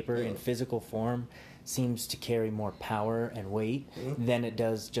on paper in physical form seems to carry more power and weight than it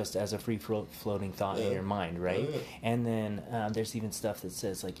does just as a free floating thought in your mind, right? And then there's even stuff that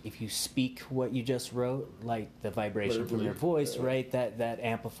says, like, if you speak what you just wrote, like the vibration from your voice, right, that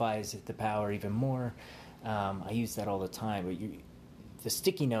amplifies the power even more. I use that all the time, but the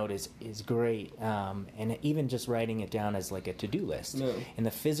sticky note is great, and even just writing it down as like a to-do list. And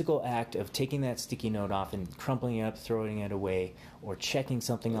the physical act of taking that sticky note off and crumpling it up, throwing it away, or checking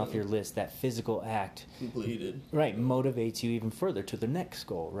something off your list, that physical act completed, right, motivates you even further to the next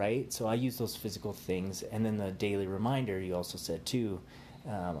goal, right? So I use those physical things, and then the daily reminder you also said too.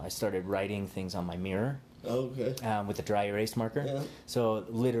 I started writing things on my mirror. Okay. With a dry erase marker. Yeah. So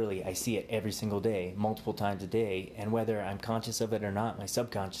literally I see it every single day, multiple times a day, and whether I'm conscious of it or not, my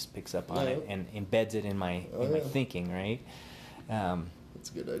subconscious picks up on it and embeds it in my my thinking, right?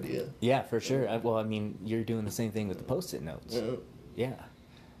 That's a good idea. Yeah, for sure. Well, I mean, you're doing the same thing with the Post-it notes. Yeah.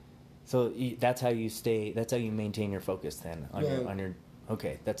 So that's how you maintain your focus then on your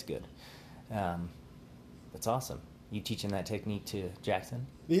okay, that's good. That's awesome. You teaching that technique to Jackson?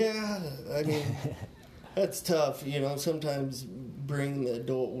 Yeah, I mean, that's tough. You know, sometimes bringing the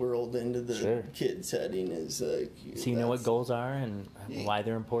adult world into the kid setting is like... So you know what goals are and why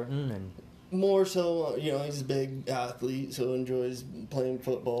they're important? And more so, you know, he's a big athlete, so enjoys playing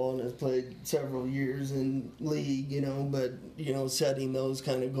football and has played several years in league, you know, but, you know, setting those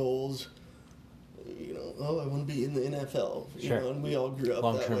kind of goals... You know, I want to be in the NFL. You know, and we all grew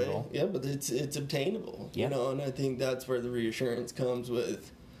up that way. Goal. Yeah, but it's obtainable. You know, and I think that's where the reassurance comes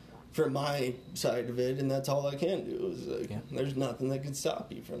with, from my side of it, and that's all I can do is like, there's nothing that can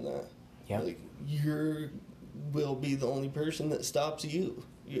stop you from that. Yeah, like you will be the only person that stops you.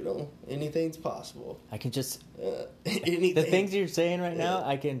 You know, anything's possible. I can just anything. The things you're saying right now,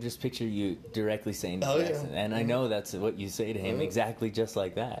 I can just picture you directly saying to Jackson, and I know that's what you say to him, exactly just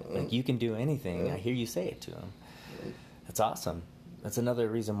like that. Like, you can do anything. I hear you say it to him. That's awesome. That's another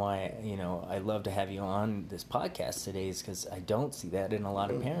reason why, you know, I love to have you on this podcast today, is because I don't see that in a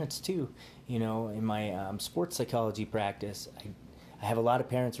lot of parents too. You know, in my sports psychology practice, I have a lot of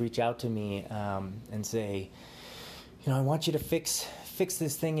parents reach out to me and say, you know, I want you to fix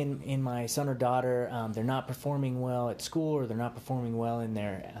this thing in my son or daughter. They're not performing well at school, or they're not performing well in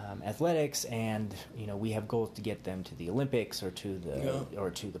their athletics, and you know, we have goals to get them to the Olympics or to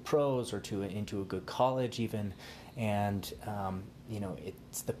the pros or into a good college even. And you know,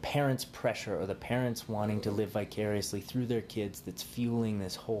 it's the parents' pressure or the parents wanting to live vicariously through their kids that's fueling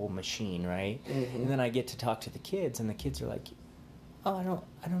this whole machine, right? And then I get to talk to the kids, and the kids are like, "Oh,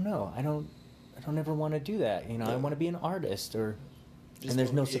 I don't know. I don't ever want to do that. You know, I want to be an artist, or just and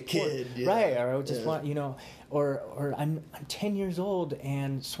there's no wanna be a support, kid, yeah. right? Or I just Yeah. want, or I'm 10 years old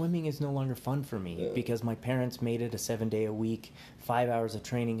and swimming is no longer fun for me Yeah. because my parents made it a 7-day-a-week, 5 hours of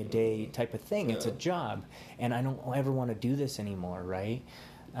training a day type of thing. It's a Yeah. job, and I don't ever want to do this anymore, right?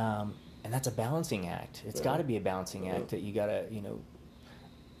 And that's a balancing act. It's Yeah. got to be a balancing act that you got to,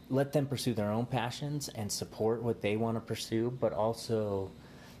 let them pursue their own passions and support what they want to pursue, but also,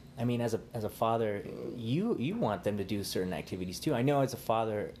 I mean, as a father, you want them to do certain activities too. I know as a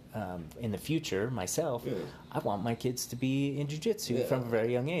father, in the future, myself, Yeah. I want my kids to be in jiu-jitsu Yeah. from a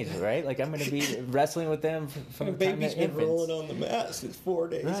very young age, right? Like I'm going to be wrestling with them from My the time baby's they're been infants. rolling on the mat since 4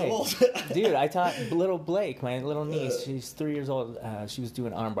 days Right. old. Dude, I taught little Blake, my little niece, Yeah. she's 3 years old. She was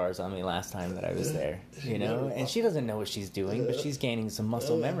doing arm bars on me last time that I was there, and she doesn't know what she's doing, but she's gaining some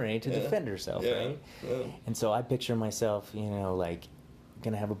muscle memory to defend herself, right? Yeah. And so I picture myself, like,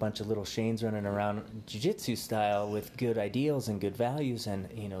 gonna have a bunch of little Shanes running around jiu-jitsu style with good ideals and good values, and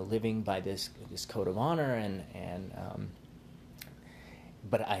living by this code of honor, and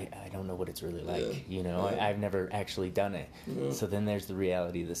but I don't know what it's really like. I've never actually done it. So then there's the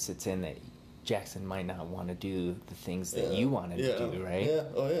reality that sits in that Jackson might not want to do the things that you wanted to do, right? Yeah.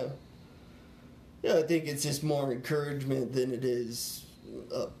 Oh yeah. Yeah, I think it's just more encouragement than it is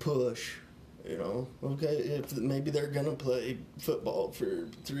a push. Okay, if maybe they're gonna play football for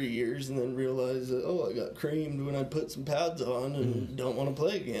 3 years and then realize that, I got creamed when I put some pads on and don't want to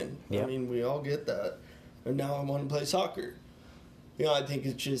play again. Yep. I mean, we all get that. And now I want to play soccer. I think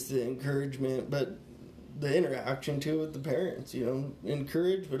it's just the encouragement, but the interaction too with the parents.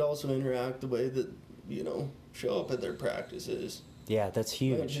 Encourage, but also interact the way that show up at their practices. Yeah, that's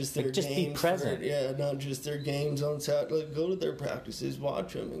huge. Not just their just be games present. not just their games on Saturday. Go to their practices,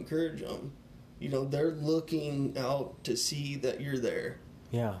 watch them, encourage them. They're looking out to see that you're there.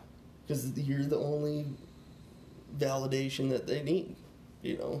 Yeah. Because you're the only validation that they need.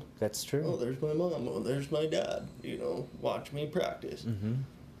 That's true. Oh, there's my mom. Oh, there's my dad. Watch me practice. Mm-hmm.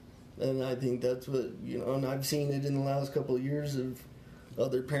 And I think that's what, and I've seen it in the last couple of years of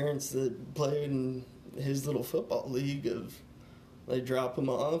other parents that play in his little football league of, they drop them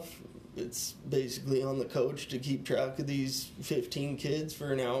off. It's basically on the coach to keep track of these 15 kids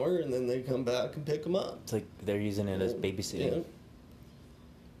for an hour, and then they come back and pick them up. It's like they're using it as babysitting. Yeah.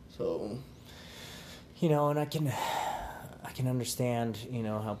 So, and I can understand,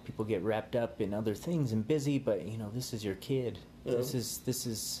 how people get wrapped up in other things and busy, but this is your kid. Yeah. This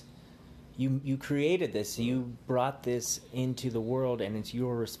is you created this. You brought this into the world, and it's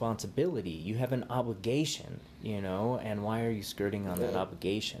your responsibility. You have an obligation, and why are you skirting on that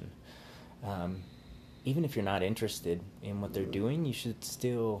obligation? Even if you're not interested in what they're doing, you should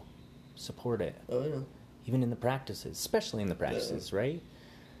still support it. Oh, yeah. Even in the practices, especially in the practices, right?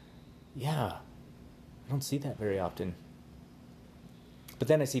 Yeah. I don't see that very often. But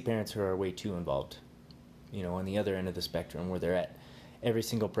then I see parents who are way too involved, on the other end of the spectrum, where they're at every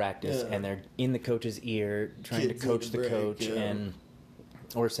single practice and they're in the coach's ear trying Kids to coach need the a break, coach yeah.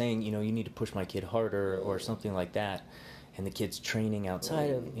 or saying, you need to push my kid harder or something like that. And the kid's training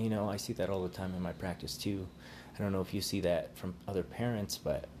outside of, I see that all the time in my practice too. I don't know if you see that from other parents,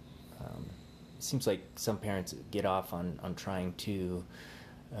 but it seems like some parents get off on trying to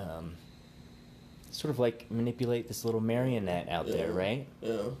sort of like manipulate this little marionette out there, right?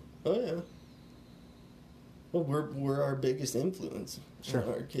 Yeah. Oh, yeah. Well, we're our biggest influence on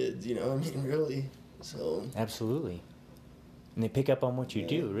our kids, really. So. Absolutely. And they pick up on what you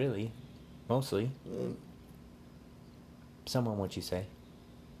do, really. Mostly. Some on what you say.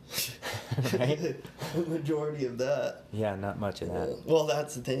 Right? The majority of that. Yeah, not much of that. Well,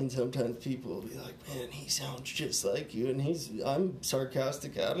 that's the thing. Sometimes people will be like, man, he sounds just like you. And I'm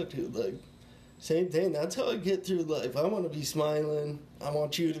sarcastic attitude. Like, same thing. That's how I get through life. I want to be smiling. I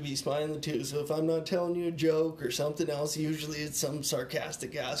want you to be smiling too. So if I'm not telling you a joke or something else, usually it's some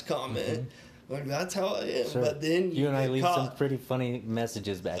sarcastic ass comment. Mm-hmm. Like, that's how I am. Sure. But then you and I leave caught. some pretty funny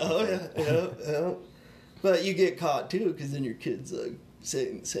messages back. Oh, yeah. But you get caught too, because then your kid's like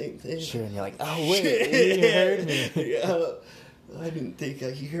saying the same thing. Sure, and you're like, oh, wait, you heard me. Yeah. I didn't think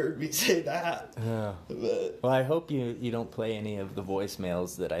he heard me say that. But, well, I hope you don't play any of the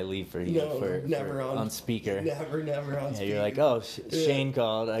voicemails that I leave for you never on speaker. Never on speaker. You're like, oh, Shane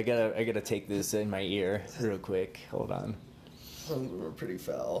called. I gotta take this in my ear real quick. Hold on. Some of them are pretty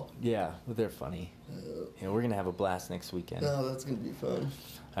foul. Yeah, but they're funny. We're gonna have a blast next weekend. Oh, that's gonna be fun.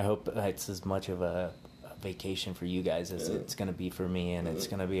 I hope it's as much of a vacation for you guys as it's gonna be for me, and it's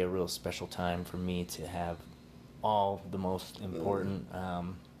gonna be a real special time for me to have all the most important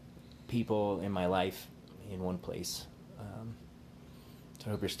people in my life in one place. So I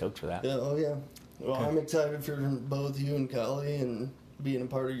hope you're stoked for that. Yeah, oh yeah. Well, I'm excited for both you and Callie, and being a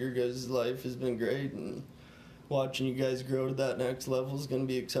part of your guys' life has been great, and watching you guys grow to that next level is going to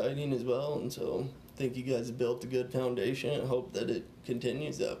be exciting as well. And so I think you guys have built a good foundation, and hope that it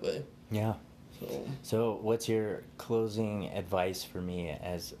continues that way. Yeah. So what's your closing advice for me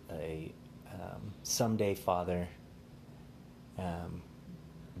as a someday father,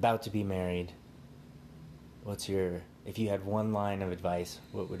 about to be married? If you had one line of advice,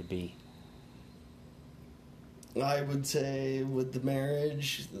 what would it be? I would say with the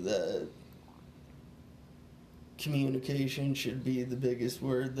marriage that communication should be the biggest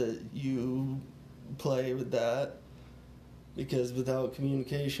word that you play with that. Because without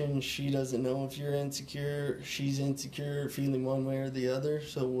communication, she doesn't know if you're insecure, she's insecure, feeling one way or the other.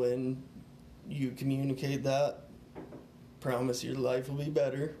 So when you communicate that, promise your life will be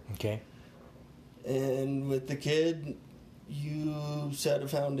better. Okay. And with the kid, you set a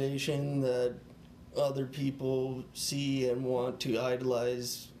foundation that other people see and want to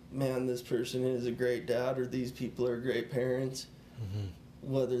idolize. Man, this person is a great dad, or these people are great parents. Mm-hmm.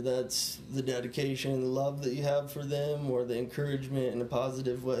 Whether that's the dedication and the love that you have for them, or the encouragement in a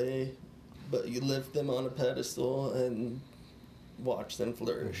positive way, but you lift them on a pedestal and watch them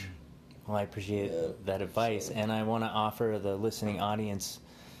flourish. Well, I appreciate that advice, and I want to offer the listening audience,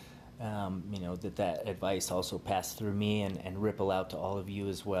 that advice also passed through me and ripple out to all of you,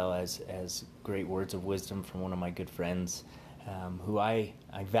 as well as great words of wisdom from one of my good friends, who I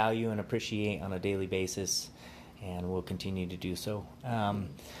value and appreciate on a daily basis, and will continue to do so.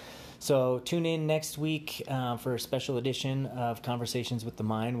 So tune in next week for a special edition of Conversations with the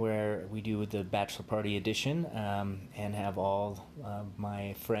Mind, where we do the Bachelor Party edition, and have all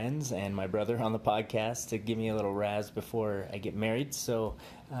my friends and my brother on the podcast to give me a little razz before I get married. So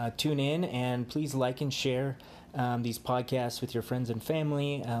tune in, and please like and share these podcasts with your friends and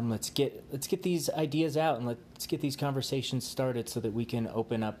family. Let's get these ideas out, and let's get these conversations started so that we can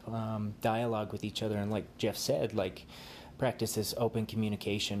open up dialogue with each other. And like Jeff said, practice this open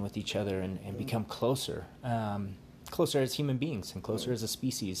communication with each other, and become closer as human beings, and closer as a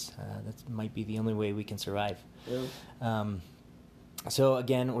species. That might be the only way we can survive. Yeah. So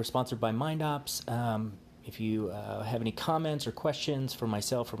again, we're sponsored by MindOps. If you have any comments or questions for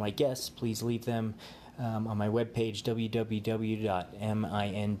myself or my guests, please leave them on my webpage,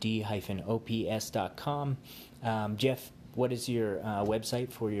 www.mind-ops.com. Jeff, what is your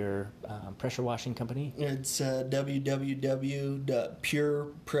website for your pressure washing company? It's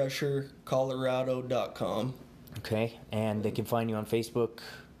www.purepressurecolorado.com. Okay, and they can find you on Facebook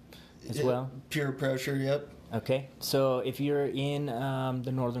as well? Pure Pressure, yep. Okay, so if you're in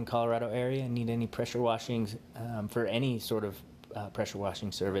the northern Colorado area and need any pressure washing for any sort of pressure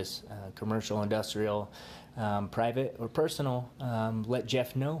washing service, commercial, industrial, private, or personal, let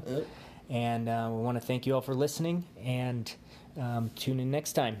Jeff know. Yep. And we want to thank you all for listening, and tune in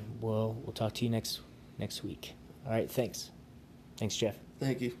next time. We'll talk to you next week. All right, thanks. Thanks, Jeff.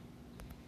 Thank you.